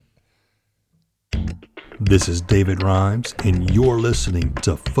This is David Rhymes, and you're listening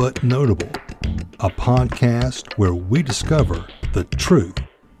to Foot Notable, a podcast where we discover the truth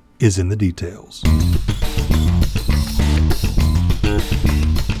is in the details.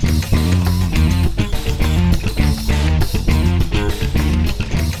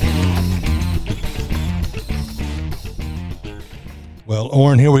 Well,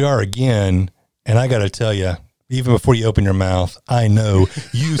 Orrin, here we are again, and I got to tell you, even before you open your mouth, I know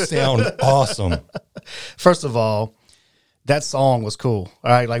you sound awesome. First of all, that song was cool.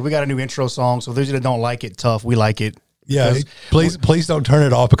 All right, like we got a new intro song, so those that don't like it, tough. We like it. Yeah, please don't turn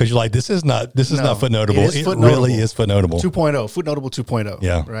it off because you're like, this is not Foot Notable. It really is Foot Notable 2.0, Foot Notable 2.0.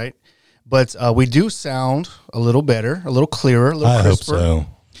 Yeah, right. But we do sound a little better, a little clearer, a little crisper. I hope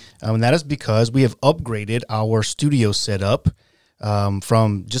so. And that is because we have upgraded our studio setup.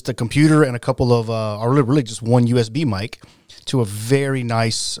 From just a computer and a couple of, or really just one USB mic to a very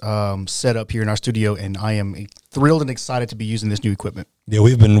nice setup here in our studio. And I am thrilled and excited to be using this new equipment. Yeah,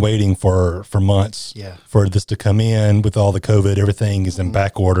 we've been waiting for months for this to come in with all the COVID. Everything is in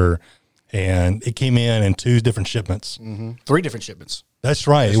back order. And it came in 2 different shipments. 3 different shipments. That's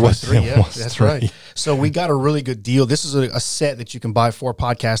right. It was 3. Yeah, that's right. So we got a really good deal. This is a set that you can buy for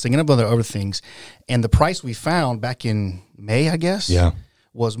podcasting and other things. And the price we found back in May, I guess,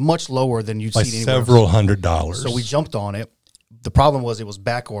 was much lower than you'd see anywhere. Several $100s. So we jumped on it. The problem was it was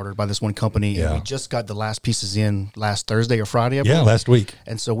back ordered by this one company, and we just got the last pieces in last Thursday or Friday. I believe. Yeah, last week.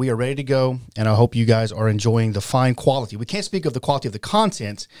 And so we are ready to go, and I hope you guys are enjoying the fine quality. We can't speak of the quality of the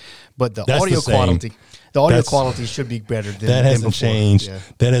content, but the audio quality. The audio quality should be better than that hasn't before. changed. Yeah.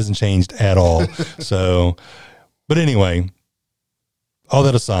 That hasn't changed at all. So, but anyway, all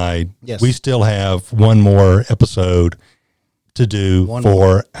that aside, we still have one more episode to do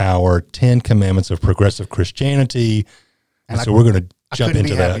for our 10 Commandments of Progressive Christianity. And so we're going to jump into that. I couldn't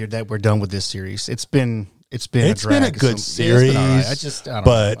be happier that we're done with this series. It's been a good series,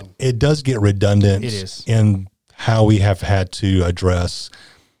 but it does get redundant in how we have had to address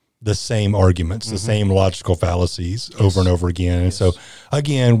the same arguments, the same logical fallacies over and over again. And so,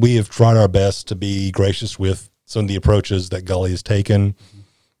 again, we have tried our best to be gracious with some of the approaches that Gully has taken,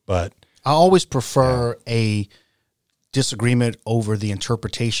 but I always prefer a disagreement over the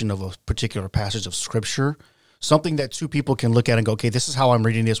interpretation of a particular passage of Scripture. Something that 2 people can look at and go, okay, this is how I'm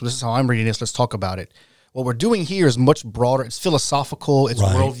reading this. This is how I'm reading this. Let's talk about it. What we're doing here is much broader. It's philosophical. It's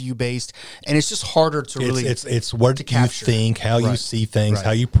worldview based, and it's just harder to really. It's what you think, how you see things,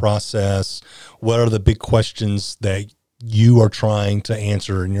 how you process. What are the big questions that you are trying to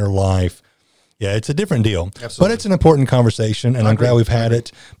answer in your life? Yeah, it's a different deal, but it's an important conversation, and I'm glad we've had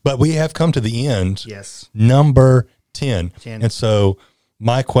it. But we have come to the end. Yes, number 10. And so.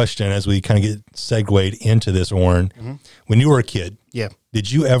 My question, as we kind of get segued into this, Orrin, when you were a kid,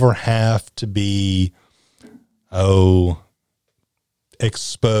 did you ever have to be,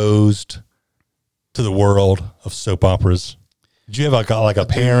 exposed to the world of soap operas? Did you have like a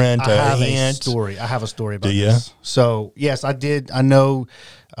parent, I have a story about this. So, yes, I did. I know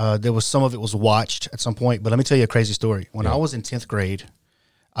there was some of it was watched at some point, but let me tell you a crazy story. When I was in 10th grade,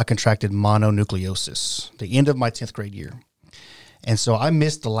 I contracted mononucleosis, the end of my 10th grade year. And so I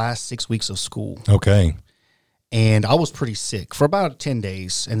missed the last 6 weeks of school. Okay. And I was pretty sick for about 10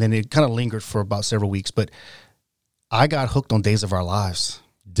 days. And then it kind of lingered for about several weeks. But I got hooked on Days of Our Lives.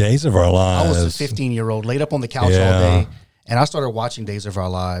 Days of Our Lives. I was a 15-year-old, laid up on the couch all day. And I started watching Days of Our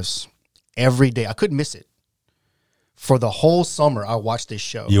Lives every day. I couldn't miss it. For the whole summer, I watched this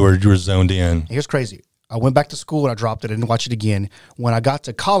show. You were zoned in. And here's crazy. I went back to school and I dropped it. I didn't watch it again. When I got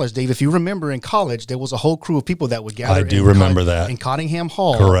to college, Dave, if you remember in college, there was a whole crew of people that would gather. I do remember that. In Cottingham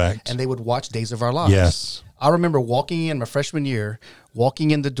Hall. Correct. And they would watch Days of Our Lives. Yes. I remember walking in my freshman year,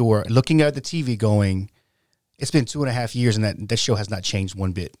 walking in the door, looking at the TV going, it's been 2.5 years and that show has not changed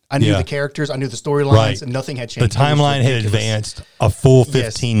one bit. I knew the characters, I knew the storylines, and nothing had changed. The timeline had advanced a full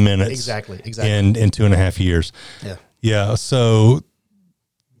 15 minutes. Exactly. In 2.5 years. Yeah. Yeah. So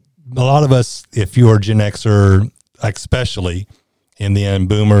a lot of us, if you are Gen Xer, especially in the end,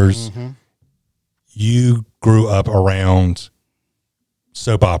 boomers, you grew up around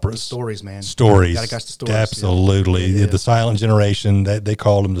soap operas. The stories, man. Stories. Gotta catch the stories. Absolutely. Yeah. The silent generation, they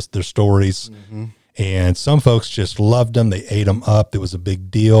called them their stories. And some folks just loved them. They ate them up. It was a big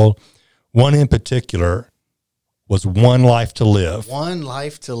deal. One in particular was One Life to Live. One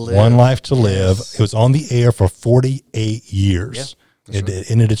Life to Live. One Life to Live. It was on the air for 48 years. Yeah, it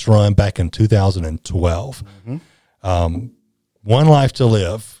ended its run back in 2012. One Life to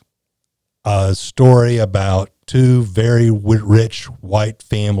Live, a story about 2 very rich white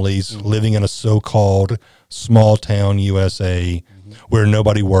families living in a so-called small town USA where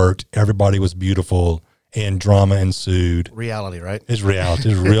nobody worked, everybody was beautiful, and drama ensued. Reality, right? It's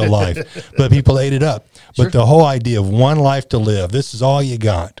reality. It's real life. But people ate it up. Sure. But the whole idea of one life to live, this is all you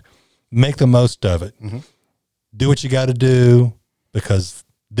got. Make the most of it. Mm-hmm. Do what you got to do because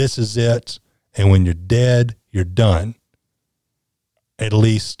this is it. And when you're dead, you're done. At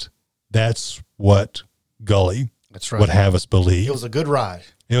least that's what Gully would have us believe. It was a good ride.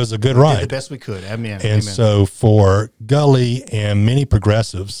 It was a good ride. We did the best we could. Amen. And Amen. So for Gully and many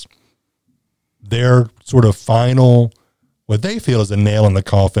progressives, their sort of final, what they feel is a nail in the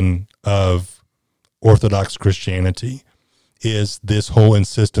coffin of Orthodox Christianity is this whole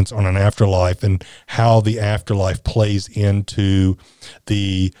insistence on an afterlife and how the afterlife plays into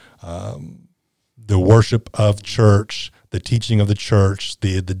the worship of church, the teaching of the church,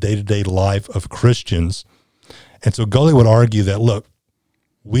 the day-to-day life of Christians. And so Gully would argue that, look,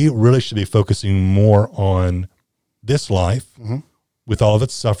 we really should be focusing more on this life mm-hmm. with all of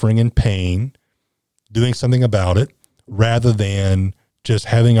its suffering and pain, doing something about it, rather than just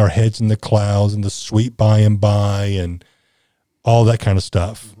having our heads in the clouds and the sweet by and by and all that kind of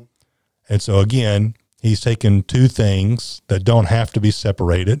stuff. Mm-hmm. And so, again, he's taken two things that don't have to be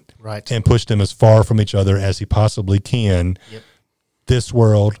separated right. and pushed them as far from each other as he possibly can. Yep. This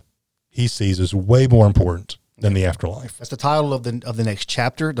world he sees as way more important than the afterlife. That's the title of the next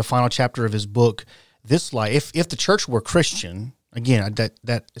chapter, the final chapter of his book, This Life. If the church were Christian, again,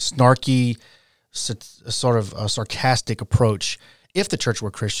 that snarky, sort of sarcastic approach, if the church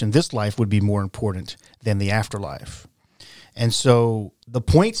were Christian, this life would be more important than the afterlife. And so the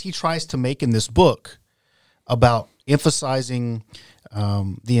points he tries to make in this book about emphasizing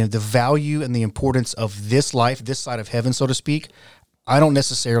the value and the importance of this life, this side of heaven, so to speak, I don't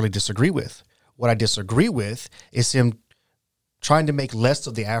necessarily disagree with. What I disagree with is him trying to make less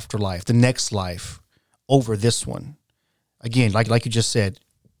of the afterlife, the next life, over this one. Again, like you just said,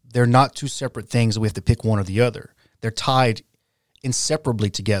 they're not two separate things that we have to pick one or the other. They're tied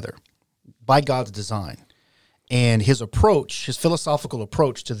inseparably together by God's design. And his approach, his philosophical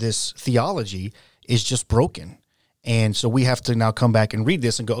approach to this theology is just broken. And so we have to now come back and read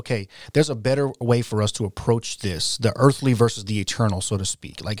this and go, okay, there's a better way for us to approach this, the earthly versus the eternal, so to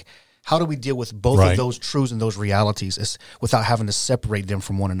speak. Like, how do we deal with both of those truths and those realities without having to separate them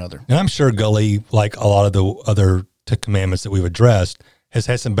from one another? And I'm sure Gully, like a lot of the other Ten Commandments that we've addressed, has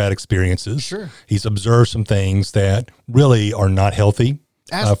had some bad experiences. Sure. He's observed some things that really are not healthy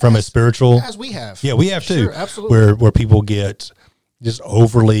from a spiritual. As we have. Yeah, we have too. Sure, absolutely. Where people get just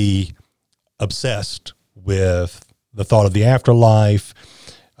overly obsessed with the thought of the afterlife,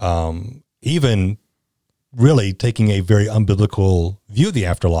 even really taking a very unbiblical view of the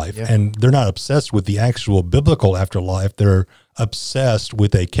afterlife. Yeah. And they're not obsessed with the actual biblical afterlife. They're obsessed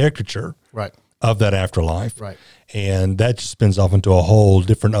with a caricature of that afterlife. Right. And that just spins off into a whole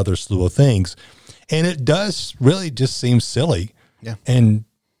different other slew of things. And it does really just seem silly and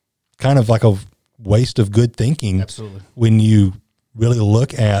kind of like a waste of good thinking. Absolutely. When you really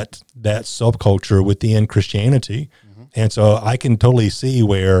look at that subculture within Christianity. Mm-hmm. And so I can totally see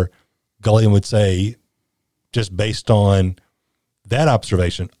where Gullion would say, just based on that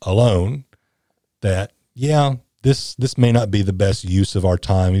observation alone, that, this may not be the best use of our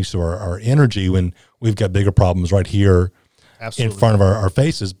time, use of our energy when we've got bigger problems right here in front of our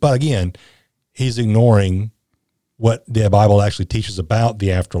faces. But again, he's ignoring what the Bible actually teaches about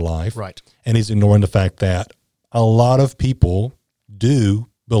the afterlife. Right. And he's ignoring the fact that a lot of people do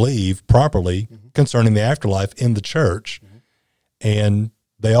believe properly concerning the afterlife in the church. Mm-hmm. And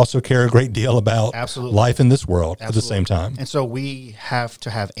they also care a great deal about life in this world at the same time. And so we have to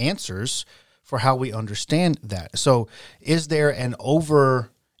have answers for how we understand that. So is there an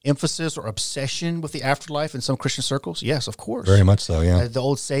overemphasis or obsession with the afterlife in some Christian circles? Yes, of course. Very much so, yeah. The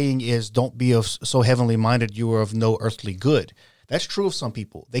old saying is, don't be so heavenly minded, you are of no earthly good. That's true of some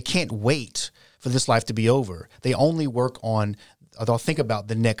people. They can't wait for this life to be over. They only work on, they'll think about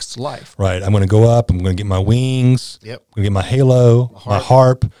the next life. Right. I'm going to go up. I'm going to get my wings. Yep. I'm going to get my halo, my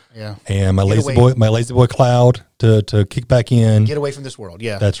harp, and my lazy boy cloud to kick back in. Get away from this world.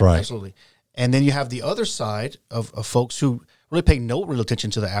 Yeah. That's right. Absolutely. And then you have the other side of folks who really pay no real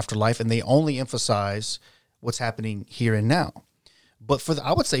attention to the afterlife, and they only emphasize what's happening here and now. But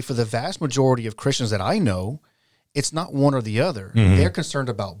I would say for the vast majority of Christians that I know, it's not one or the other. Mm-hmm. They're concerned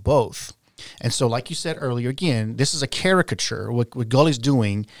about both. And so, like you said earlier, again, this is a caricature. What Gully's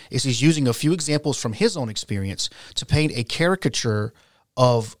doing is he's using a few examples from his own experience to paint a caricature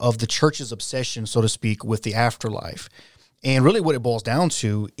of the church's obsession, so to speak, with the afterlife. And really what it boils down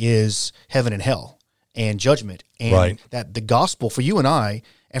to is heaven and hell and judgment. And that the gospel for you and I,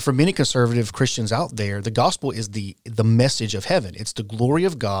 And for many conservative Christians out there, the gospel is the message of heaven. It's the glory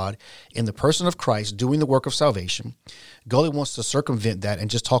of God in the person of Christ doing the work of salvation. Gully wants to circumvent that and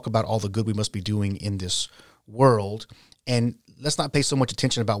just talk about all the good we must be doing in this world. And let's not pay so much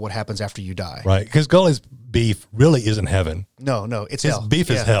attention about what happens after you die. Right. Because Gully's beef really isn't heaven. No, it's his hell. Beef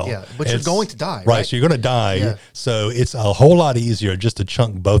is hell. Yeah. But you're going to die. Right. So you're going to die. Yeah. So it's a whole lot easier just to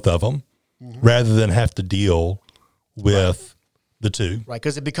chunk both of them rather than have to deal with the two. Right.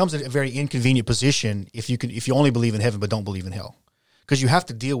 Because it becomes a very inconvenient position if you only believe in heaven but don't believe in hell. Because you have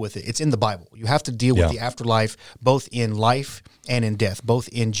to deal with it. It's in the Bible. You have to deal with the afterlife, both in life and in death, both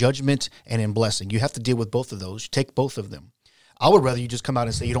in judgment and in blessing. You have to deal with both of those. You take both of them. I would rather you just come out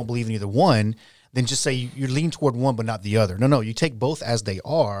and say you don't believe in either one than just say you lean toward one but not the other. No, you take both as they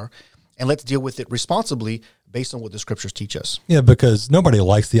are, and let's deal with it responsibly based on what the scriptures teach us. Yeah, because nobody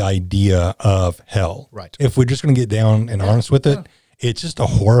likes the idea of hell. Right. If we're just going to get down and honest with it, it's just a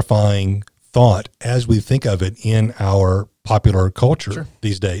horrifying thought as we think of it in our popular culture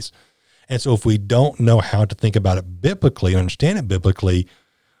these days. And so if we don't know how to think about it biblically, understand it biblically,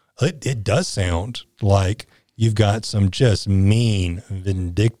 it does sound like you've got some just mean,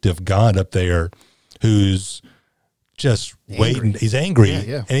 vindictive God up there who's just waiting. He's angry.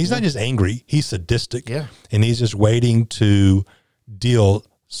 And he's not just angry. He's sadistic. Yeah. And he's just waiting to deal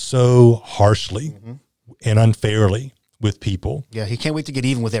so harshly and unfairly with people. Yeah, he can't wait to get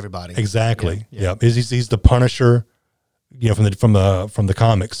even with everybody. Exactly. Yeah. He's the Punisher, from the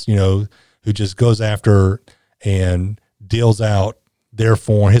comics, who just goes after and deals out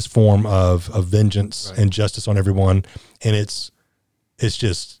his form of vengeance and justice on everyone, and it's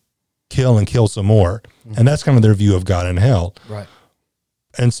just kill and kill some more, and that's kind of their view of God and hell. Right.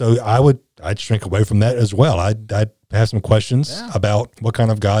 And so I'd shrink away from that as well. I'd have some questions about what kind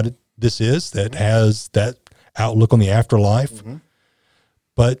of God this is that has that outlook on the afterlife,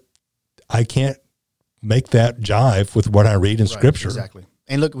 but I can't make that jive with what I read in Scripture. Exactly.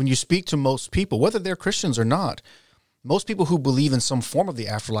 And look, when you speak to most people, whether they're Christians or not, most people who believe in some form of the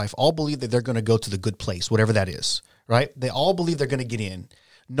afterlife all believe that they're going to go to the good place, whatever that is, right? They all believe they're going to get in.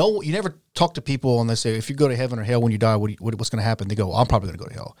 No, you never talk to people and they say, if you go to heaven or hell when you die, what's going to happen? They go, I'm probably going to go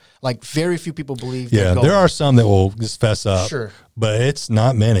to hell. Like, very few people believe. Yeah, there are some that will just fess up. Sure. But it's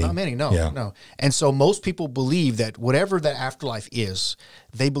not many. Not many, no. And so most people believe that whatever that afterlife is,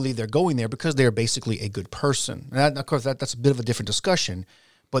 they believe they're going there because they're basically a good person. And of course, that's a bit of a different discussion.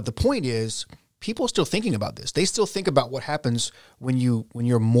 But the point is, people are still thinking about this. They still think about what happens when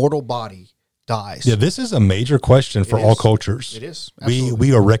your mortal body dies. Yeah, this is a major question for all cultures. It is.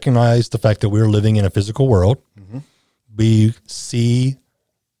 We recognize the fact that we're living in a physical world. We see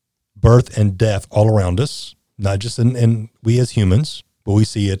birth and death all around us, not just in we as humans, but we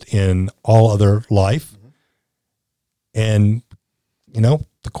see it in all other life. And,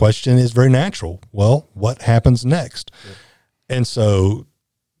 the question is very natural. Well, what happens next? And so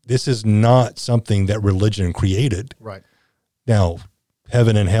this is not something that religion created. Right. Now,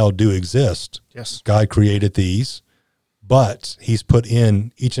 heaven and hell do exist. Yes. God created these, but he's put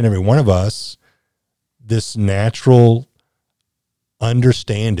in each and every one of us this natural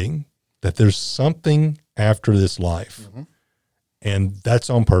understanding that there's something after this life. And that's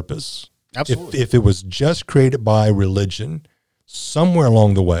on purpose. Absolutely. If it was just created by religion, somewhere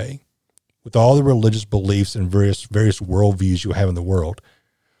along the way, with all the religious beliefs and various worldviews you have in the world,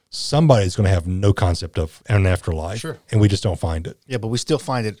 somebody's going to have no concept of an afterlife. Sure. And we just don't find it. Yeah, but we still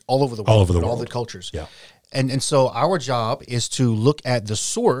find it all over the world. All the cultures. Yeah. And so our job is to look at the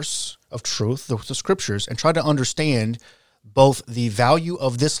source of truth, the scriptures, and try to understand both the value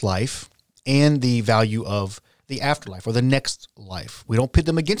of this life and the value of the afterlife or the next life. We don't pit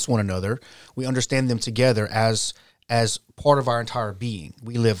them against one another. We understand them together as part of our entire being.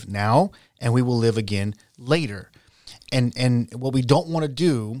 We live now and we will live again later. And what we don't want to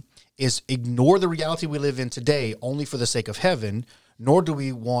do is ignore the reality we live in today only for the sake of heaven, nor do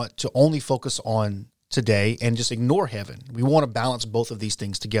we want to only focus on today and just ignore heaven. We want to balance both of these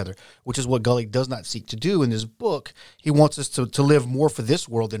things together, which is what Gully does not seek to do in his book. He wants us to live more for this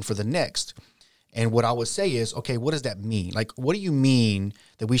world than for the next. And what I would say is, okay, what does that mean? Like, what do you mean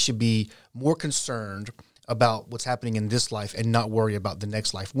that we should be more concerned about what's happening in this life and not worry about the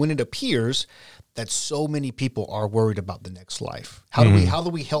next life when it appears that so many people are worried about the next life? How do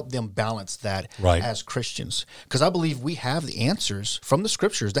we help them balance that as Christians? Because I believe we have the answers from the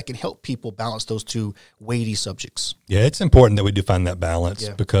scriptures that can help people balance those two weighty subjects. Yeah, it's important that we do find that balance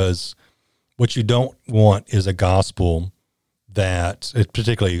because what you don't want is a gospel that,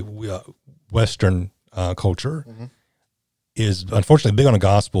 particularly Western culture, is unfortunately big on a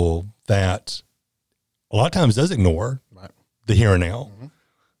gospel that a lot of times does ignore the here and now.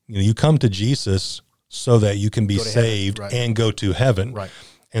 you come to Jesus so that you can be saved and go to heaven. Right.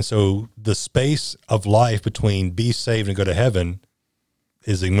 And so the space of life between be saved and go to heaven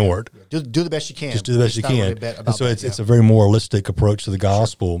is ignored. Do the best you can. Just do the best you can. And so it's a very moralistic approach to the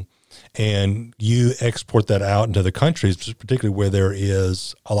gospel. Sure. And you export that out into the countries, particularly where there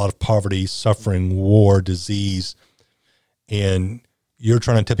is a lot of poverty, suffering, war, disease. And you're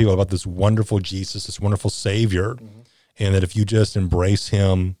trying to tell people about this wonderful Jesus, this wonderful Savior, and that if you just embrace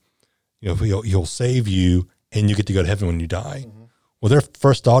him, he'll save you and you get to go to heaven when you die. Well, their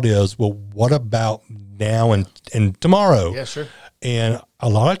first thought is, well, what about now and tomorrow? Yeah, sure. And a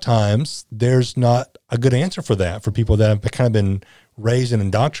lot of times there's not a good answer for that for people that have kind of been raised and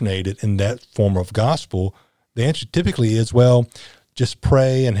indoctrinated in that form of gospel. The answer typically is, well, just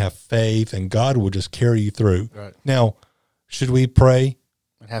pray and have faith and God will just carry you through. Right. Now, should we pray?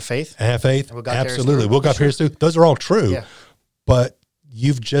 And have faith? And have faith? Absolutely. We'll God carry us through. Those are all true. Yeah. But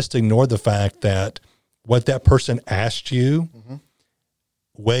you've just ignored the fact that what that person asked you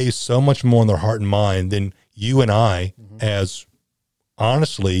weighs so much more in their heart and mind than you and I, as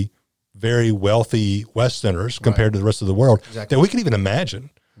honestly very wealthy Westerners compared to the rest of the world, that we can even imagine.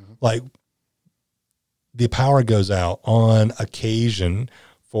 Like, the power goes out on occasion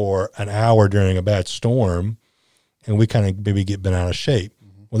for an hour during a bad storm, and we kind of maybe get bent out of shape.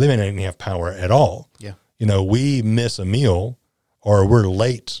 Well, they may not even have power at all. Yeah. We miss a meal or we're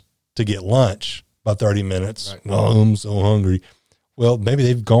late to get lunch by 30 minutes. Right. Oh, I'm so hungry. Well, maybe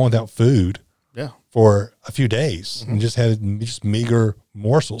they've gone without food for a few days and just had just meager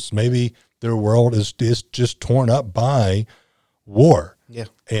morsels. Maybe their world is just torn up by war. Yeah.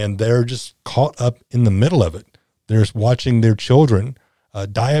 And they're just caught up in the middle of it. They're watching their children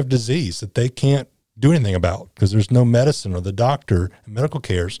die of disease that they can't do anything about because there's no medicine or the doctor and medical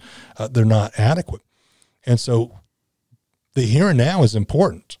cares. They're not adequate. And so the here and now is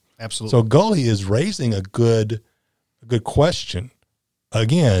important. Absolutely. So Gully is raising a good question.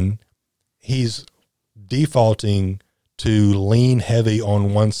 Again, he's defaulting to lean heavy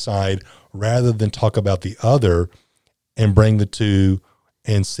on one side rather than talk about the other and bring the two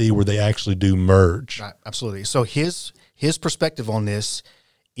and see where they actually do merge. Right, absolutely. So his perspective on this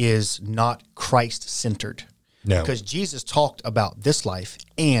is not Christ-centered. No. Because Jesus talked about this life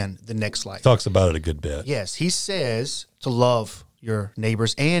and the next life. Talks about it a good bit. Yes, he says to love your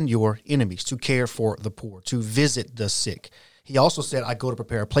neighbors and your enemies, to care for the poor, to visit the sick. He also said, I go to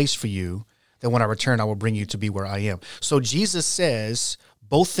prepare a place for you, that when I return, I will bring you to be where I am. So Jesus says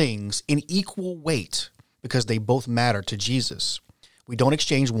both things in equal weight because they both matter to Jesus. We don't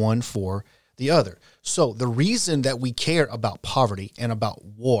exchange one for the other. So the reason that we care about poverty and about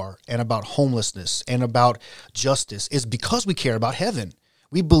war and about homelessness and about justice is because we care about heaven.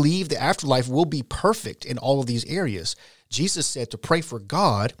 We believe the afterlife will be perfect in all of these areas. Jesus said to pray for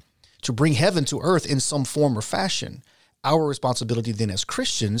God to bring heaven to earth in some form or fashion. Our responsibility then as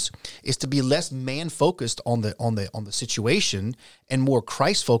Christians is to be less man-focused on the situation and more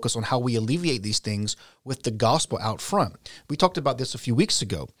Christ-focused on how we alleviate these things with the gospel out front. We talked about this a few weeks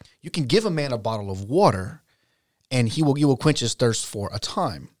ago. You can give a man a bottle of water and you will quench his thirst for a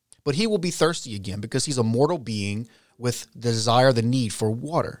time, but he will be thirsty again because he's a mortal being with the desire, the need for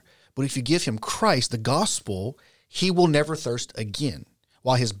water. But if you give him Christ, the gospel, he will never thirst again.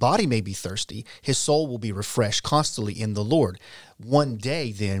 While his body may be thirsty, his soul will be refreshed constantly in the Lord. One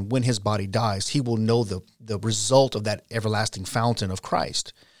day, then, when his body dies, he will know the result of that everlasting fountain of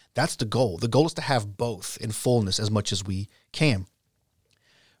Christ. That's the goal. The goal is to have both in fullness as much as we can.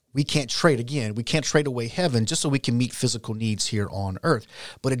 We can't trade away heaven just so we can meet physical needs here on earth.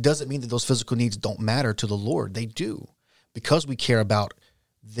 But it doesn't mean that those physical needs don't matter to the Lord. They do. Because we care about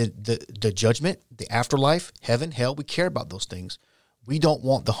the judgment, the afterlife, heaven, hell, we care about those things. We don't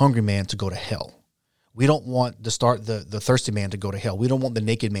want the hungry man to go to hell. We don't want the thirsty man to go to hell. We don't want the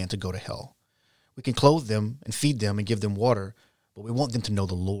naked man to go to hell. We can clothe them and feed them and give them water, but we want them to know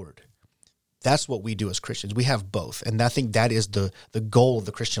the Lord. That's what we do as Christians. We have both. And I think that is the goal of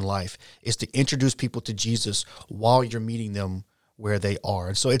the Christian life, is to introduce people to Jesus while you're meeting them where they are.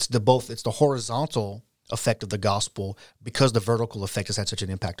 And so it's the horizontal effect of the gospel because the vertical effect has had such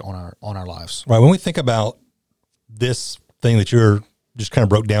an impact on our lives. Right. When we think about this thing that you're just kind of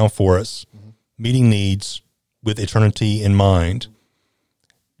broke down for us, meeting needs with eternity in mind,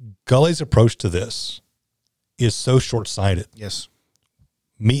 Gully's approach to this is so short-sighted. Yes.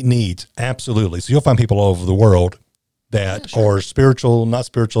 Meet needs, absolutely. So you'll find people all over the world that are spiritual, not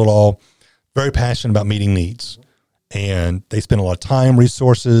spiritual at all, very passionate about meeting needs. And they spend a lot of time,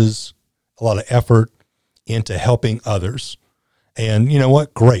 resources, a lot of effort into helping others. And you know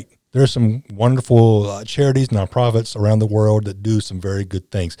what? Great. There are some wonderful charities, nonprofits around the world that do some very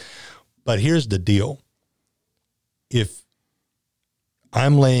good things. But here's the deal. If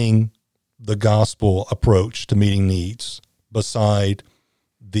I'm laying the gospel approach to meeting needs beside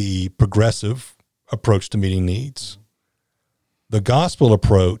the progressive approach to meeting needs, the gospel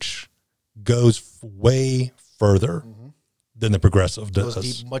approach goes way further than the progressive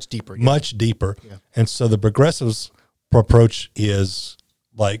does. Much deeper. Yeah. Much deeper. Yeah. And so the progressive's approach is,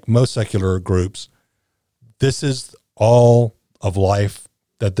 like most secular groups, this is all of life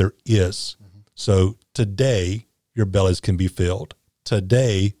that there is. So today, your bellies can be filled.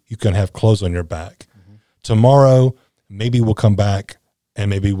 Today, you can have clothes on your back. Tomorrow, maybe we'll come back and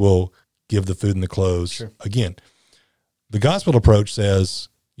maybe we'll give the food and the clothes again. The gospel approach says,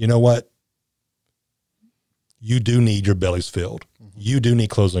 you know what? You do need your bellies filled. You do need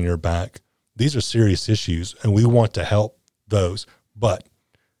clothes on your back. These are serious issues, and we want to help those. But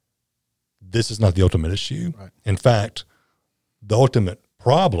this is not the ultimate issue. Right. In fact, the ultimate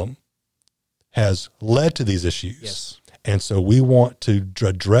problem has led to these issues. Yes. And so we want to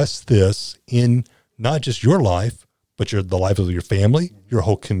address this in not just your life, but the life of your family, your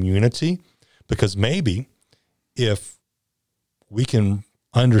whole community, because maybe if we can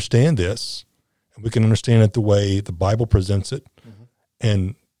understand this, and we can understand it the way the Bible presents it,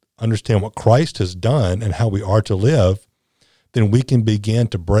 and understand what Christ has done and how we are to live, then we can begin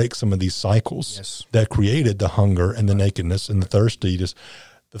to break some of these cycles that created the hunger and the nakedness and the thirst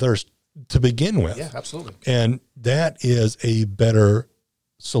to begin with. Yeah, absolutely. And that is a better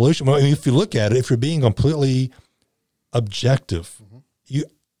solution. Well, if you look at it, if you're being completely objective,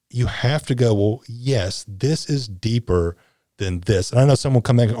 you have to go, well, yes, this is deeper than this. And I know someone will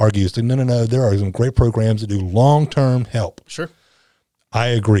come back and argue, say, no, there are some great programs that do long-term help. Sure. I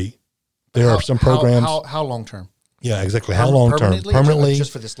agree. There are some programs. How long-term? Yeah, exactly. How long-term? Permanently?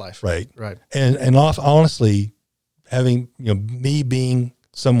 Just for this life. Right. Right. And honestly, having, me being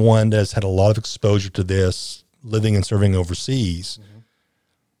someone that's had a lot of exposure to this, living and serving overseas,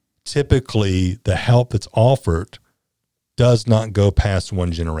 typically the help that's offered does not go past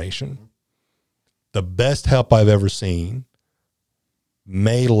one generation. The best help I've ever seen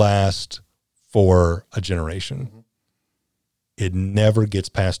may last for a generation. It never gets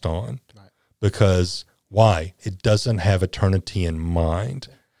passed on because why? It doesn't have eternity in mind.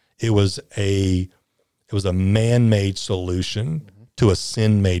 It was a man-made solution to a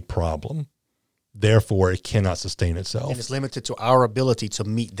sin-made problem. Therefore, it cannot sustain itself. And it's limited to our ability to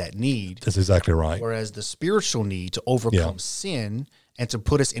meet that need. That's exactly right. Whereas the spiritual need to overcome sin and to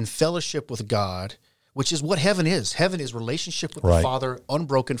put us in fellowship with God, which is what heaven is. Heaven is relationship with the Father,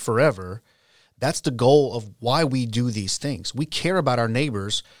 unbroken forever. That's the goal of why we do these things. We care about our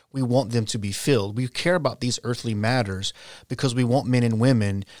neighbors. We want them to be filled. We care about these earthly matters because we want men and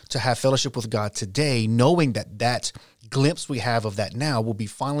women to have fellowship with God today, knowing that glimpse we have of that now will be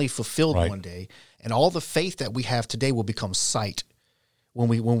finally fulfilled one day. And all the faith that we have today will become sight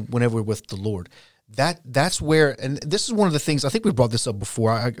whenever we're with the Lord. That's where, and this is one of the things, I think we brought this up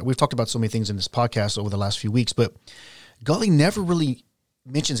before. We've talked about so many things in this podcast over the last few weeks, but Gully never really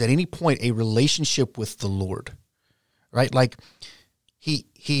mentions at any point a relationship with the Lord, right? Like he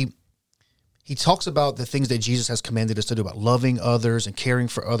talks about the things that Jesus has commanded us to do about loving others and caring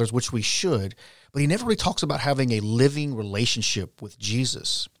for others, which we should, but he never really talks about having a living relationship with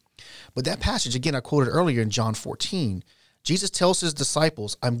Jesus. But that passage, again, I quoted earlier in John 14, Jesus tells his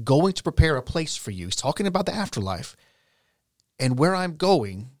disciples, I'm going to prepare a place for you. He's talking about the afterlife. And where I'm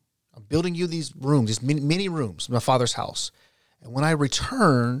going, I'm building you these rooms, these many rooms in my Father's house. And when I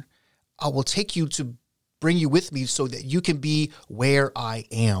return, I will take you to bring you with me so that you can be where I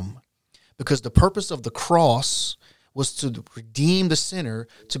am. Because the purpose of the cross was to redeem the sinner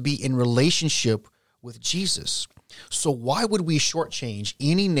to be in relationship with Jesus. So why would we shortchange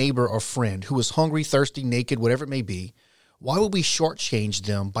any neighbor or friend who is hungry, thirsty, naked, whatever it may be? Why would we shortchange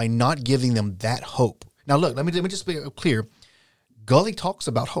them by not giving them that hope? Now, look, let me just be clear. Gully talks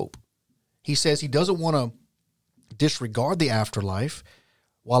about hope. He says he doesn't want to disregard the afterlife.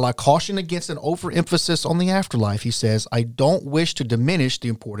 While I caution against an overemphasis on the afterlife, he says, I don't wish to diminish the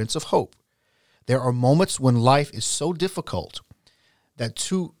importance of hope. There are moments when life is so difficult that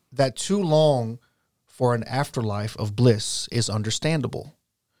too long for an afterlife of bliss is understandable.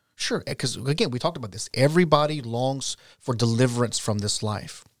 Sure, because again, we talked about this. Everybody longs for deliverance from this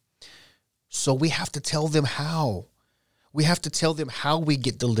life. So we have to tell them how. We have to tell them how we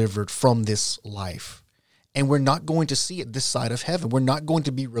get delivered from this life. And we're not going to see it this side of heaven. We're not going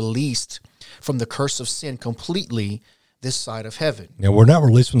to be released from the curse of sin completely this side of heaven. Now, we're not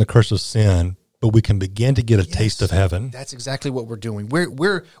released from the curse of sin but we can begin to get a taste of heaven. That's exactly what we're doing.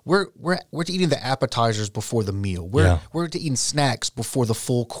 We're eating the appetizers before the meal. We're eating snacks before the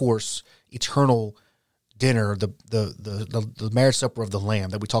full course, eternal dinner, the marriage supper of the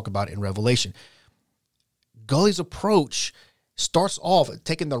Lamb that we talk about in Revelation. Gully's approach starts off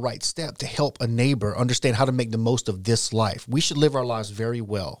taking the right step to help a neighbor understand how to make the most of this life. We should live our lives very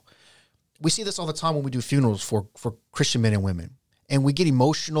well. We see this all the time when we do funerals for Christian men and women. And we get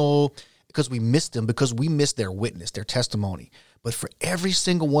emotional because we miss them, because we miss their witness, their testimony. But for every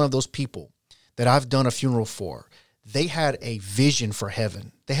single one of those people that I've done a funeral for, they had a vision for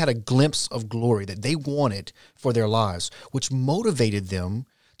heaven. They had a glimpse of glory that they wanted for their lives, which motivated them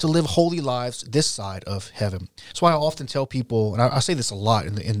to live holy lives this side of heaven. That's why I often tell people, and I say this a lot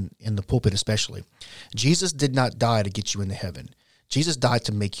in the pulpit especially, Jesus did not die to get you into heaven. Jesus died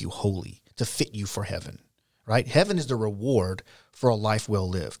to make you holy, to fit you for heaven, right? Heaven is the reward for a life well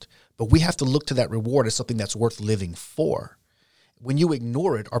lived. But we have to look to that reward as something that's worth living for. When you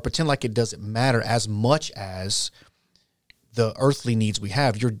ignore it or pretend like it doesn't matter as much as the earthly needs we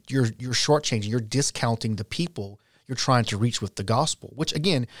have, you're shortchanging, you're discounting the people you're trying to reach with the gospel, which,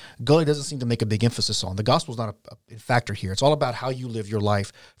 again, Gully doesn't seem to make a big emphasis on. The gospel is not a factor here. It's all about how you live your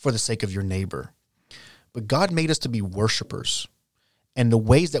life for the sake of your neighbor. But God made us to be worshipers, and the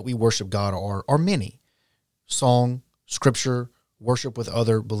ways that we worship God are many. Song, scripture, worship with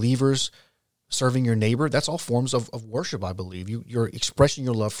other believers, serving your neighbor, that's all forms of worship, I believe. You're expressing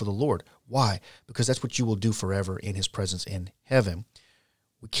your love for the Lord. Why? Because that's what you will do forever in his presence in heaven.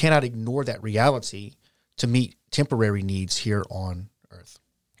 We cannot ignore that reality to meet temporary needs here on earth.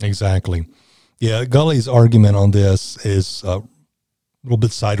 Exactly. Yeah, Gully's argument on this is a little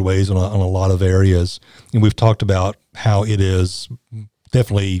bit sideways on a lot of areas. And we've talked about how it is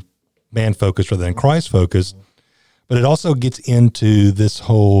definitely man-focused rather than Christ-focused, but it also gets into this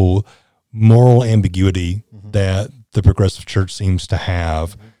whole moral ambiguity that the progressive church seems to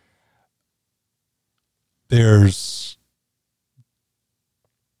have. There's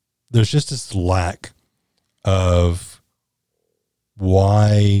just this lack of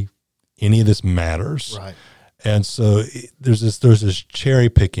why any of this matters. Right. And so there's this cherry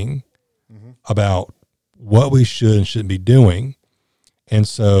picking about what we should and shouldn't be doing. And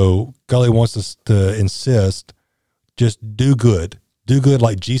so Gully wants us to insist, just do good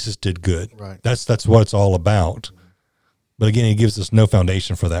like Jesus did good. Right. That's what it's all about. But again, he gives us no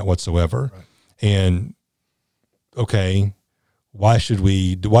foundation for that whatsoever. Right. And okay, why should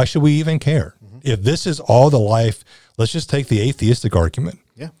we even care? If this is all the life, let's just take the atheistic argument.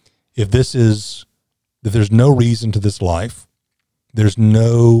 Yeah. If there's no reason to this life, there's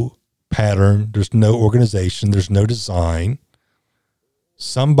no pattern, there's no organization, there's no design,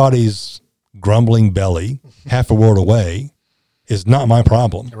 somebody's grumbling belly half a world away is not my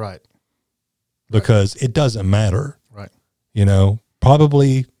problem. Right. Because it doesn't matter. Right.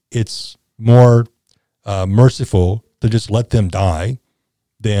 Probably it's more merciful to just let them die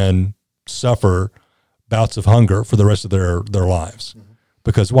than suffer bouts of hunger for the rest of their lives.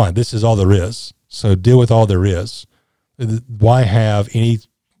 Because why? This is all there is. So deal with all there is. Why have any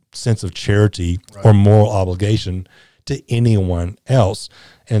sense of charity or moral obligation to anyone else?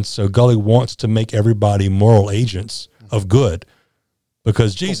 And so Gully wants to make everybody moral agents of good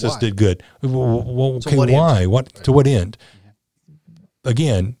because Jesus did good. Well, okay, why? To what end?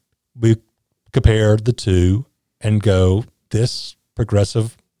 Again, we compare the two and go, this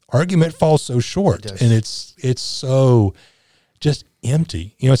progressive argument falls so short, and it's so just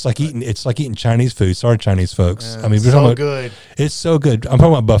empty. It's like eating Chinese food. Sorry, Chinese folks. I mean, we're talking about good. It's so good. I'm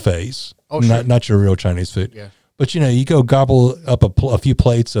talking about buffets, not your real Chinese food. Yeah. But you go gobble up a few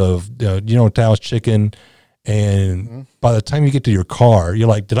plates of Tao's chicken, and by the time you get to your car, you're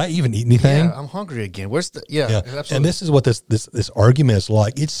like, did I even eat anything? Yeah, I'm hungry again. Where's the absolutely. And this is what this argument is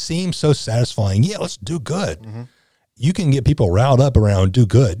like. It seems so satisfying. Yeah, let's do good. You can get people riled up around do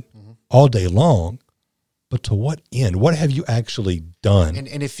good all day long, but to what end? What have you actually done?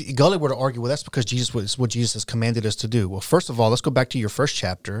 And if Gully were to argue, well, that's because Jesus was what Jesus has commanded us to do. Well, first of all, let's go back to your first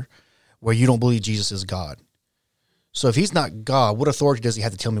chapter where you don't believe Jesus is God. So if he's not God, what authority does he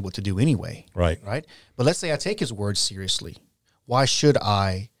have to tell me what to do anyway? Right. But let's say I take his words seriously. Why should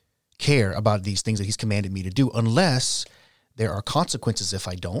I care about these things that he's commanded me to do unless there are consequences if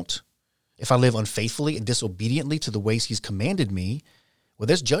I don't? If I live unfaithfully and disobediently to the ways he's commanded me, well,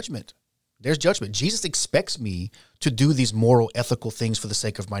 there's judgment. There's judgment. Jesus expects me to do these moral, ethical things for the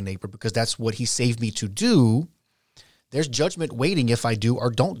sake of my neighbor because that's what he saved me to do. there's judgment waiting if I do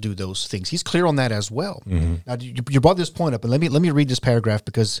or don't do those things. He's clear on that as well. Now, you brought this point up, and let me read this paragraph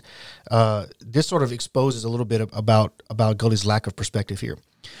because this sort of exposes a little bit about Gully's lack of perspective here.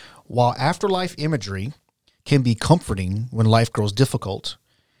 While afterlife imagery can be comforting when life grows difficult,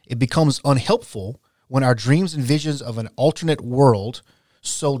 it becomes unhelpful when our dreams and visions of an alternate world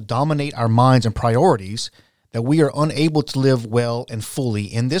so dominate our minds and priorities that we are unable to live well and fully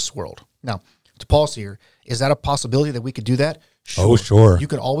in this world. Now, to pause here, is that a possibility that we could do that? Sure. Oh, sure. You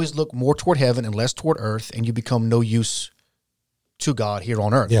can always look more toward heaven and less toward earth, and you become no use to God here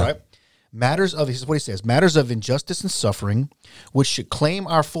on earth, right? This is what he says, matters of injustice and suffering, which should claim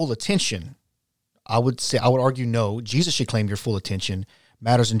our full attention. I would argue no, Jesus should claim your full attention.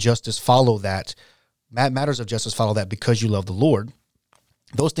 Matters of justice follow that because you love the Lord.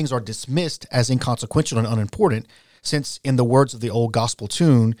 Those things are dismissed as inconsequential and unimportant, since in the words of the old gospel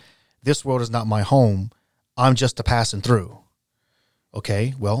tune, this world is not my home, I'm just a passing through.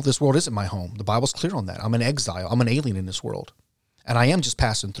 Okay, well, this world isn't my home. The Bible's clear on that. I'm an exile. I'm an alien in this world. And I am just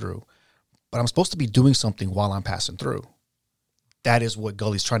passing through. But I'm supposed to be doing something while I'm passing through. That is what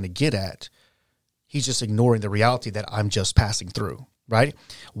Gully's trying to get at. He's just ignoring the reality that I'm just passing through, right?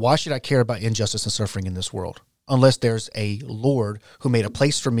 Why should I care about injustice and suffering in this world? Unless there's a Lord who made a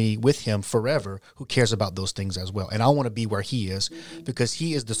place for me with him forever, who cares about those things as well. And I want to be where he is because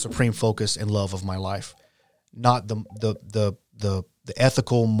he is the supreme focus and love of my life, not the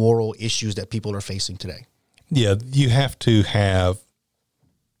ethical, moral issues that people are facing today. Yeah, you have to have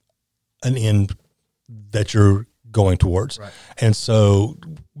an end that you're going towards. Right. And so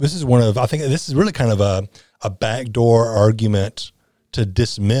I think this is really kind of a backdoor argument to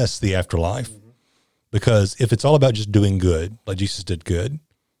dismiss the afterlife. Because if it's all about just doing good, like Jesus did good,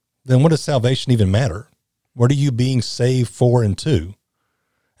 then what does salvation even matter? What are you being saved for and to?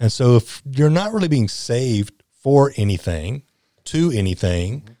 And so if you're not really being saved for anything, to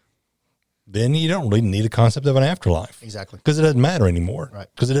anything, then you don't really need a concept of an afterlife. Exactly. Because it doesn't matter anymore. Right.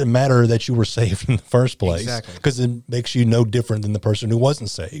 Because it didn't matter that you were saved in the first place. Exactly. Because it makes you no different than the person who wasn't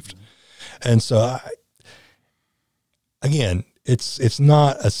saved. And so, again, it's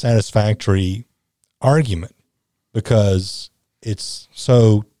not a satisfactory argument because it's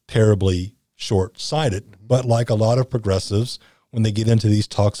so terribly short-sighted. But like a lot of progressives, when they get into these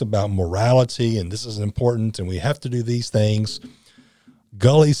talks about morality and this is important and we have to do these things,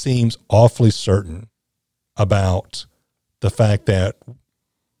 Gully seems awfully certain about the fact that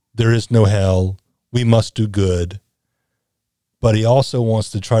there is no hell, we must do good, but he also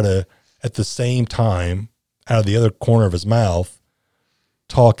wants to try to, at the same time, out of the other corner of his mouth,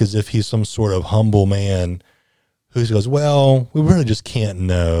 talk as if he's some sort of humble man who goes, well, we really just can't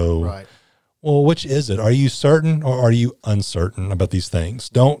know. Right. Well, which is it? Are you certain or are you uncertain about these things?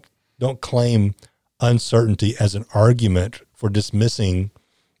 Don't claim uncertainty as an argument for dismissing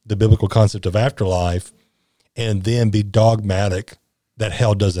the biblical concept of afterlife and then be dogmatic that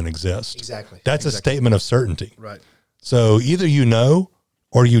hell doesn't exist. Exactly. That's a statement of certainty. Right. So either you know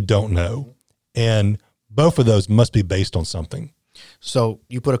or you don't know. And both of those must be based on something. So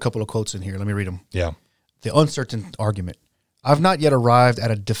you put a couple of quotes in here. Let me read them. Yeah. The uncertain argument. I've not yet arrived at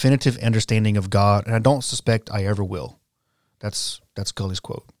a definitive understanding of God, and I don't suspect I ever will. That's Gully's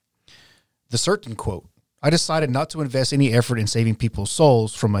quote. The certain quote. I decided not to invest any effort in saving people's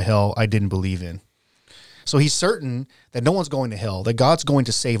souls from a hell I didn't believe in. So he's certain that no one's going to hell, that God's going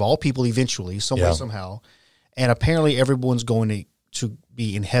to save all people eventually, somewhere, somehow. And apparently everyone's going to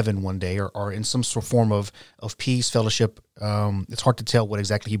be in heaven one day or in some sort of form of peace, fellowship. It's hard to tell what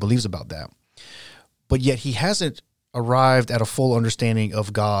exactly he believes about that. But yet he hasn't arrived at a full understanding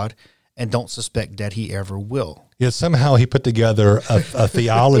of God and don't suspect that he ever will. Yeah, somehow he put together a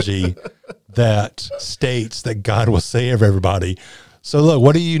theology that states that God will save everybody. So look,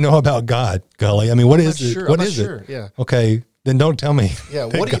 what do you know about God, Gully? I mean, what is it? What is it? Yeah. Okay, then don't tell me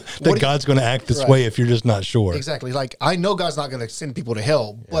that God's going to act this way if you're just not sure. Exactly. Like, I know God's not going to send people to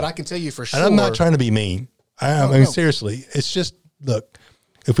hell, but I can tell you for sure. And I'm not trying to be mean. I mean, seriously, it's just, look,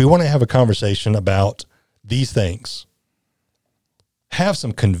 if we want to have a conversation about these things, have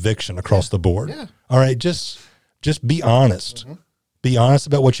some conviction across the board. Yeah. All right, just be honest. Mm-hmm. Be honest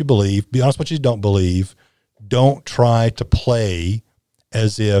about what you believe. Be honest what you don't believe. Don't try to play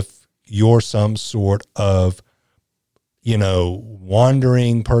as if you're some sort of,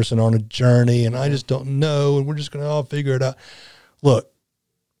 wandering person on a journey and I just don't know and we're just going to all figure it out. Look,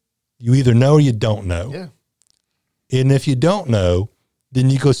 you either know or you don't know. Yeah. And if you don't know, then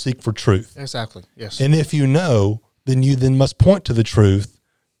you go seek for truth. Exactly. Yes. And if you know, then you must point to the truth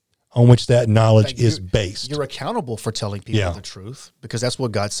on which that knowledge is based. You're accountable for telling people the truth because that's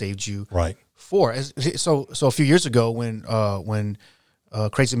what God saved you for. So a few years ago when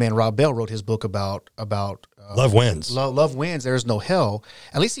crazy man Rob Bell wrote his book about love wins. Love wins. There is no hell.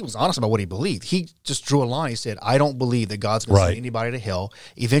 At least he was honest about what he believed. He just drew a line. He said, I don't believe that God's going to send anybody to hell.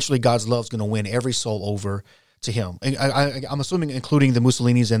 Eventually, God's love is going to win every soul over to him. And I'm assuming including the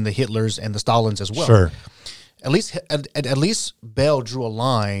Mussolinis and the Hitlers and the Stalins as well. Sure. At least Bell drew a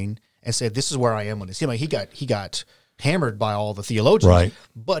line and said, this is where I am on this. He got hammered by all the theologians,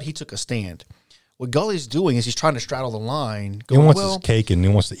 but he took a stand. What Gully's doing is he's trying to straddle the line. He wants his cake and he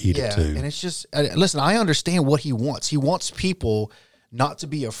wants to eat it too. And it's just, listen, I understand what he wants. He wants people not to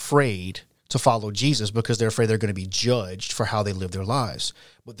be afraid to follow Jesus because they're afraid they're going to be judged for how they live their lives.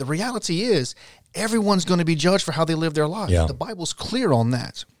 But the reality is everyone's going to be judged for how they live their lives. Yeah. The Bible's clear on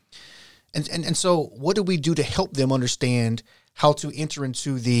that. And so what do we do to help them understand how to enter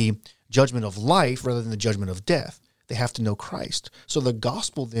into the judgment of life rather than the judgment of death? They have to know Christ. So the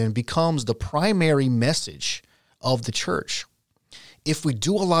gospel then becomes the primary message of the church. If we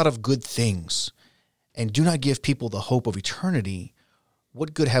do a lot of good things and do not give people the hope of eternity,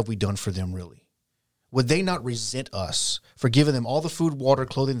 what good have we done for them really? Would they not resent us for giving them all the food, water,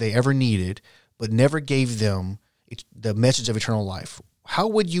 clothing they ever needed, but never gave them the message of eternal life? How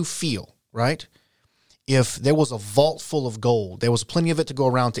would you feel, right? If there was a vault full of gold, there was plenty of it to go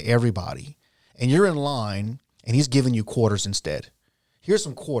around to everybody, and you're in line and he's giving you quarters instead. Here's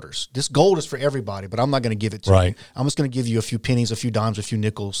some quarters. This gold is for everybody, but I'm not going to give it to you. I'm just going to give you a few pennies, a few dimes, a few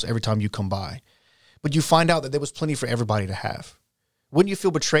nickels every time you come by. But you find out that there was plenty for everybody to have. Wouldn't you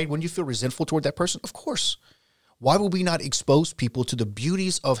feel betrayed? Wouldn't you feel resentful toward that person? Of course. Why would we not expose people to the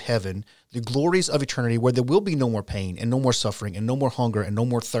beauties of heaven, the glories of eternity, where there will be no more pain and no more suffering and no more hunger and no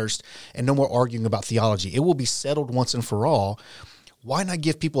more thirst and no more arguing about theology? It will be settled once and for all. Why not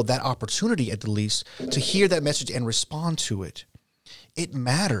give people that opportunity at the least to hear that message and respond to it? It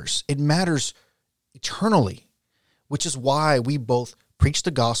matters. It matters eternally, which is why we both preach the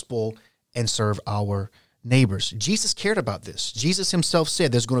gospel and serve our neighbors. Jesus cared about this. Jesus himself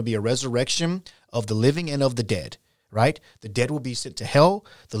said there's going to be a resurrection of the living and of the dead, right? The dead will be sent to hell.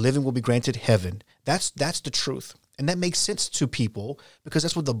 The living will be granted heaven. That's the truth. And that makes sense to people because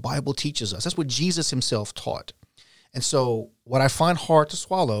that's what the Bible teaches us. That's what Jesus himself taught. And so what I find hard to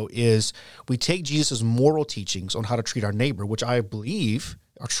swallow is we take Jesus' moral teachings on how to treat our neighbor, which I believe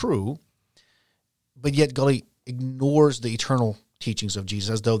are true, but yet Gully ignores the eternal teachings of Jesus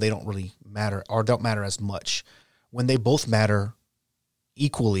as though they don't really matter or don't matter as much when they both matter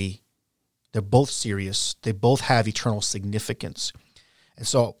equally. They're both serious. They both have eternal significance. And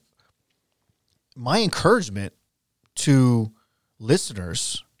so my encouragement to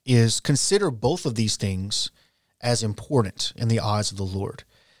listeners is consider both of these things as important in the eyes of the Lord.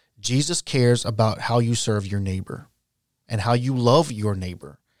 Jesus cares about how you serve your neighbor and how you love your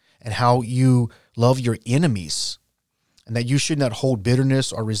neighbor and how you love your enemies, and that you should not hold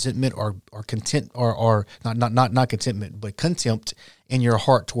bitterness or resentment or contempt or not contentment, but contempt in your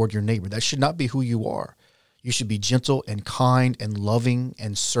heart toward your neighbor. That should not be who you are. You should be gentle and kind and loving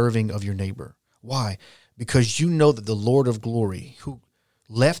and serving of your neighbor. Why? Because you know that the Lord of glory, who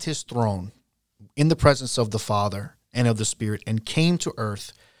left his throne in the presence of the Father and of the Spirit and came to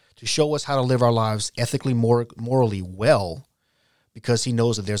earth to show us how to live our lives ethically, morally well, because he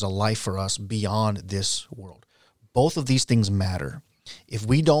knows that there's a life for us beyond this world. Both of these things matter. If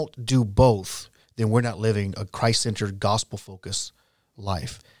we don't do both, then we're not living a Christ-centered, gospel-focused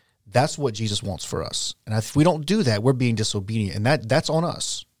life. That's what Jesus wants for us. And if we don't do that, we're being disobedient, and that's on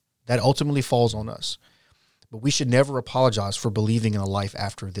us. That ultimately falls on us. But we should never apologize for believing in a life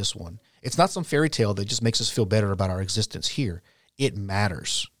after this one. It's not some fairy tale that just makes us feel better about our existence here. It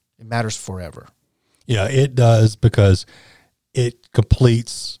matters. It matters forever. Yeah, it does, because it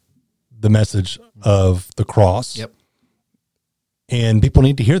completes the message of the cross. Yep. And people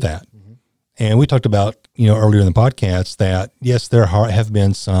need to hear that. Mm-hmm. And we talked about, earlier in the podcast that, yes, there have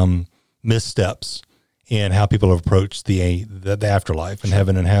been some missteps in how people have approached the afterlife and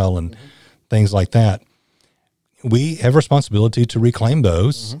heaven and hell and things like that. We have a responsibility to reclaim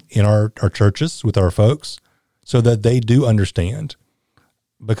those in our churches with our folks so that they do understand.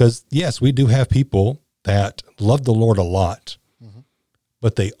 Because, yes, we do have people that love the Lord a lot,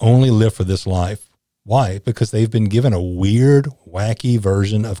 but they only live for this life. Why? Because they've been given a weird, wacky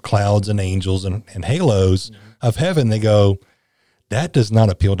version of clouds and angels and halos of heaven. They go, that does not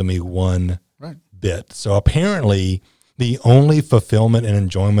appeal to me one bit. So apparently the only fulfillment and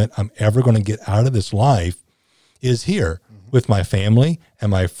enjoyment I'm ever going to get out of this life is here with my family and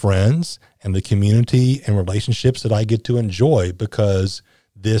my friends and the community and relationships that I get to enjoy, because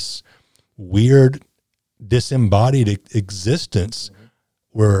this weird disembodied existence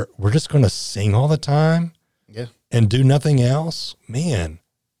where we're just going to sing all the time and do nothing else. Man,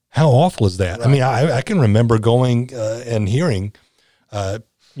 how awful is that? Right. I mean, I can remember going and hearing,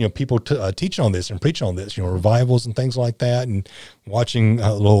 people teach on this and preach on this, revivals and things like that, and watching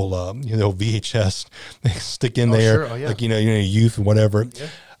a little, VHS stick in there, sure. Like, youth and whatever. Yeah.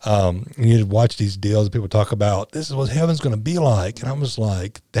 And you watch these deals and people talk about, this is what heaven's going to be like. And I was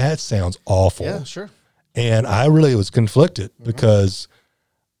like, that sounds awful. Yeah, sure. And I really was conflicted because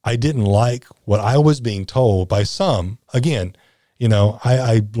I didn't like what I was being told by some. Again,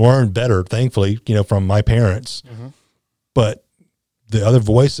 I learned better, thankfully, from my parents. But the other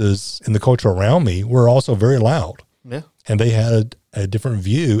voices in the culture around me were also very loud. Yeah. And they had a different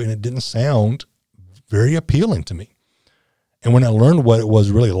view, and it didn't sound very appealing to me. And when I learned what it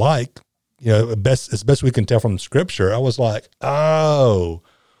was really like, as best we can tell from the scripture, I was like, oh,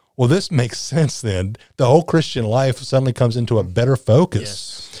 well, this makes sense then. The whole Christian life suddenly comes into a better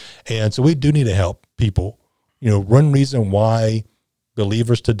focus. Yes. And so we do need to help people. One reason why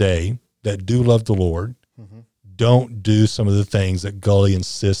believers today that do love the Lord don't do some of the things that Gully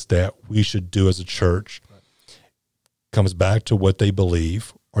insists that we should do as a church comes back to what they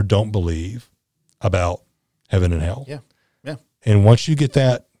believe or don't believe about heaven and hell. Yeah. And once you get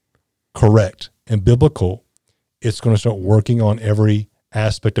that correct and biblical, it's going to start working on every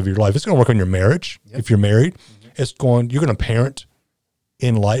aspect of your life. It's going to work on your marriage. If you're married, you're going to parent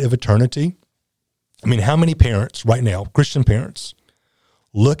in light of eternity. I mean, how many parents right now, Christian parents,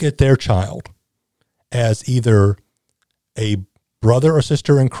 look at their child as either a brother or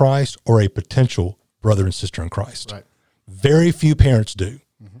sister in Christ or a potential brother and sister in Christ? Right. Very few parents do.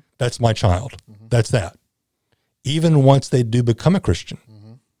 That's my child. That's that. Even once they do become a Christian,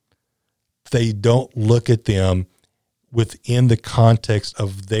 they don't look at them within the context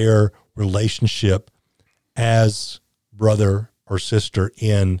of their relationship as brother or sister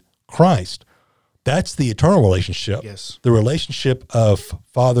in Christ. That's the eternal relationship. Yes. The relationship of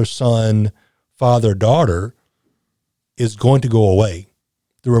father-son, father-daughter is going to go away.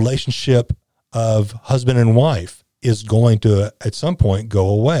 The relationship of husband and wife is going to, at some point, go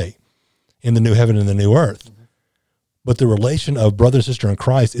away in the new heaven and the new earth. But the relation of brother and sister in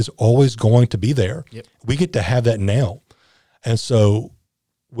Christ is always going to be there. Yep. We get to have that now. And so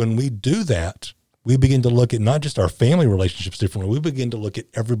when we do that, we begin to look at not just our family relationships differently, we begin to look at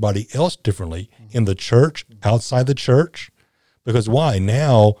everybody else differently in the church, outside the church. Because why?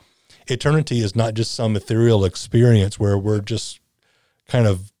 Now, eternity is not just some ethereal experience where we're just kind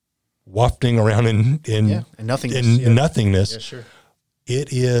of wafting around in nothingness. Yeah, sure.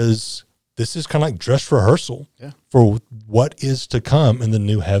 This is kind of like dress rehearsal for what is to come in the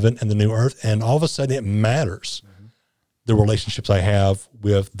new heaven and the new earth. And all of a sudden it matters, the relationships I have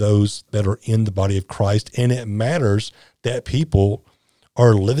with those that are in the body of Christ. And it matters that people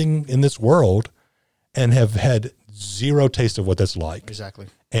are living in this world and have had zero taste of what that's like. Exactly.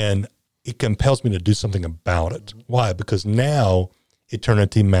 And it compels me to do something about it. Why? Because now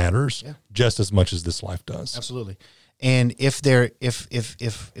eternity matters just as much as this life does. Absolutely. And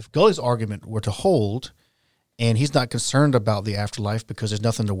if Gully's argument were to hold, and he's not concerned about the afterlife because there's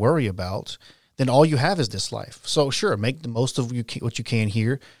nothing to worry about, then all you have is this life. So sure, make the most of what you can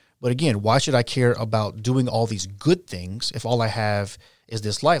here. But again, why should I care about doing all these good things if all I have is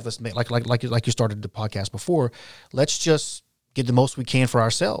this life? Let's make like you started the podcast before. Let's just get the most we can for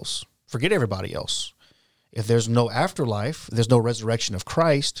ourselves. Forget everybody else. If there's no afterlife, there's no resurrection of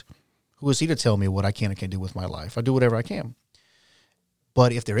Christ. Who is he to tell me what I can and can't do with my life? I do whatever I can.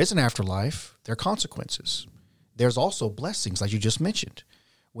 But if there is an afterlife, there are consequences. There's also blessings, like you just mentioned.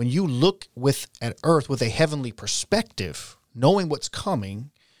 When you look at earth with a heavenly perspective, knowing what's coming,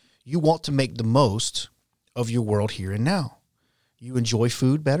 you want to make the most of your world here and now. You enjoy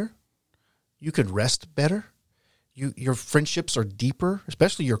food better. You can rest better. Your friendships are deeper,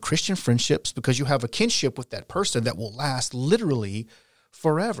 especially your Christian friendships, because you have a kinship with that person that will last literally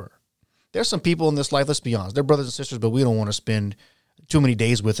forever. There's some people in this life, let's be honest, they're brothers and sisters, but we don't want to spend too many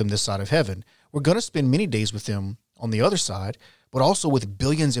days with them this side of heaven. We're going to spend many days with them on the other side, but also with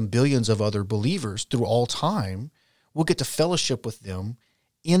billions and billions of other believers through all time. We'll get to fellowship with them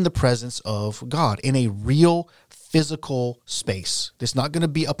in the presence of God in a real physical space. It's not going to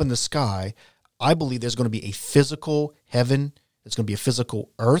be up in the sky. I believe there's going to be a physical heaven. There's going to be a physical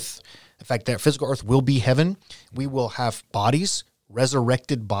earth. In fact, that physical earth will be heaven. We will have bodies,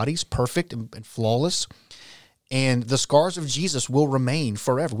 resurrected bodies, perfect and flawless. And the scars of Jesus will remain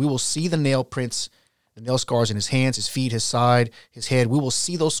forever. We will see the nail prints, the nail scars in his hands, his feet, his side, his head. We will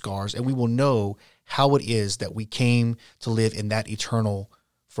see those scars, and we will know how it is that we came to live in that eternal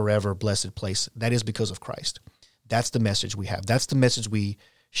forever blessed place. That is because of Christ. That's the message we have. That's the message we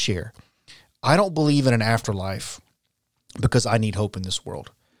share. I don't believe in an afterlife because I need hope in this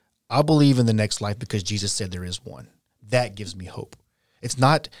world. I believe in the next life because Jesus said there is one. That gives me hope. It's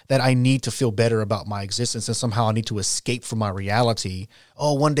not that I need to feel better about my existence and somehow I need to escape from my reality.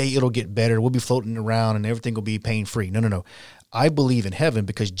 Oh, one day it'll get better. We'll be floating around and everything will be pain-free. No. I believe in heaven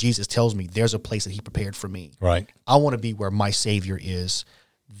because Jesus tells me there's a place that he prepared for me. Right. I want to be where my Savior is.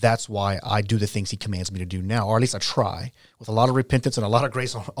 That's why I do the things he commands me to do now, or at least I try with a lot of repentance and a lot of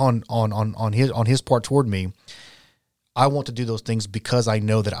grace on his part toward me. I want to do those things because I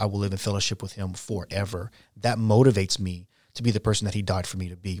know that I will live in fellowship with him forever. That motivates me to be the person that he died for me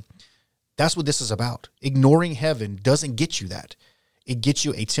to be. That's what this is about. Ignoring heaven doesn't get you that. It gets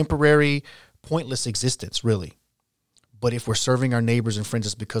you a temporary, pointless existence, really. But if we're serving our neighbors and friends,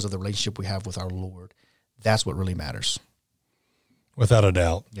 it's because of the relationship we have with our Lord. That's what really matters. Without a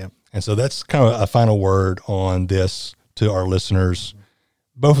doubt. Yeah. And so that's kind of a final word on this to our listeners.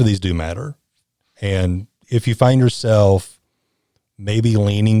 Both of these do matter. And if you find yourself maybe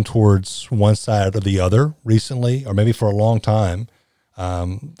leaning towards one side or the other recently, or maybe for a long time,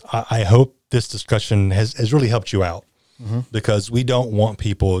 I hope this discussion has really helped you out, because we don't want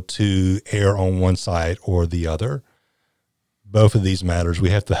people to err on one side or the other. Both of these matters, we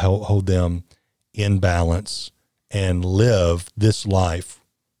have to hold them in balance and live this life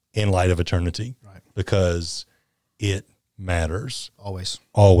in light of eternity, right? Because it matters.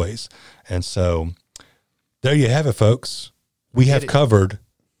 Always. And so there you have it, folks. We have covered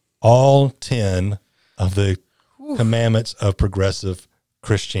all 10 of the commandments of progressive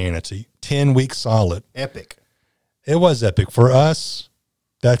Christianity. 10 weeks solid. Epic. It was epic. For us,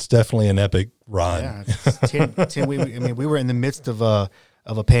 that's definitely an epic run. Yeah, 10 we were in the midst of a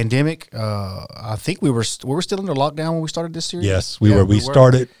pandemic. I think we were still under lockdown when we started this series. Yes, we were. We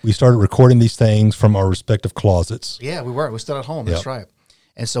started recording these things from our respective closets. Yeah, we were. We still at home. That's right.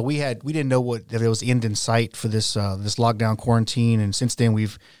 And so we didn't know if there was end in sight for this lockdown quarantine. And since then,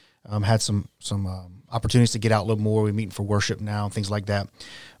 we've had some opportunities to get out a little more. We're meeting for worship now and things like that.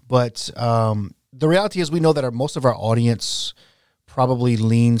 But the reality is, we know that most of our audience probably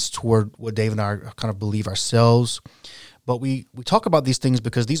leans toward what Dave and I kind of believe ourselves. But we talk about these things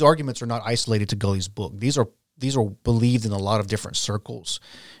because these arguments are not isolated to Gully's book. These are believed in a lot of different circles,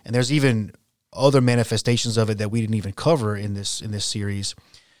 and there's even other manifestations of it that we didn't even cover in this series.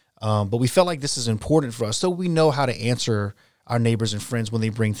 But we felt like this is important for us, so we know how to answer our neighbors and friends when they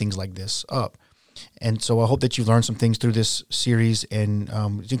bring things like this up. And so I hope that you've learned some things through this series, and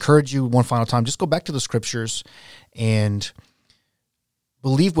encourage you one final time, just go back to the scriptures and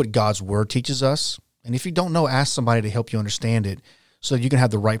believe what God's word teaches us. And if you don't know, ask somebody to help you understand it so that you can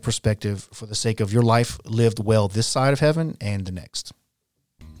have the right perspective for the sake of your life lived well this side of heaven and the next.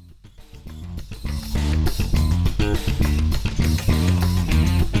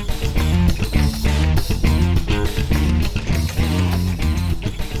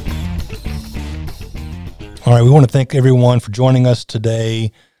 All right, we want to thank everyone for joining us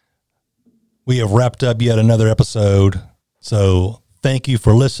today. We have wrapped up yet another episode. So thank you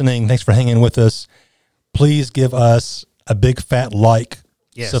for listening. Thanks for hanging with us. Please give us a big fat like,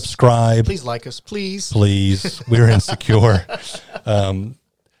 subscribe. Please like us, please. Please. We're insecure.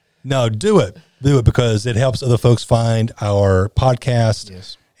 No, do it. Do it because it helps other folks find our podcast.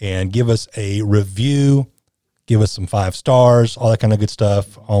 Yes. And give us a review. Give us some 5 stars, all that kind of good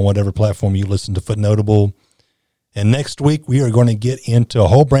stuff on whatever platform you listen to Footnotable. And next week, we are going to get into a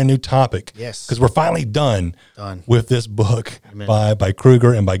whole brand new topic. Yes. Because we're finally done with this book by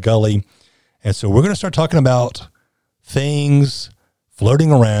Kruger and by Gully. And so we're going to start talking about things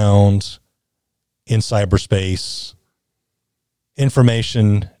floating around in cyberspace,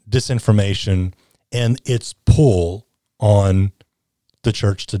 information, disinformation, and its pull on the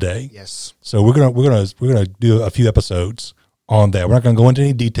church today. Yes. So we're gonna do a few episodes on that. We're not going to go into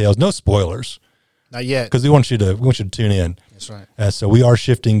any details, no spoilers. Not yet, because we want you to tune in. That's right. So we are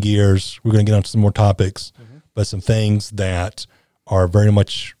shifting gears. We're going to get onto some more topics, but some things that are very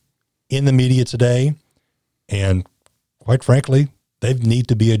much in the media today, and quite frankly, they need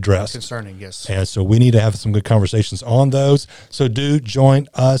to be addressed. Concerning, yes. And so we need to have some good conversations on those. So do join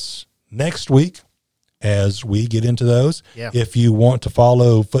us next week as we get into those. Yeah. If you want to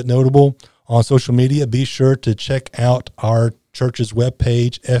follow Footnotable on social media, be sure to check out our church's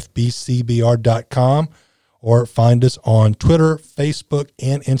webpage, fbcbr.com, or find us on Twitter, Facebook,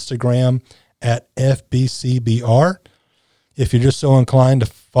 and Instagram at FBCBR. If you're just so inclined to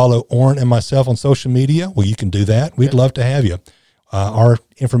follow Orrin and myself on social media, well, you can do that. We'd love to have you. Our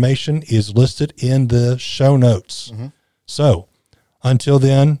information is listed in the show notes. So Until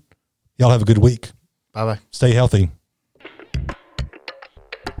then, y'all have a good week. Bye-bye. Stay healthy.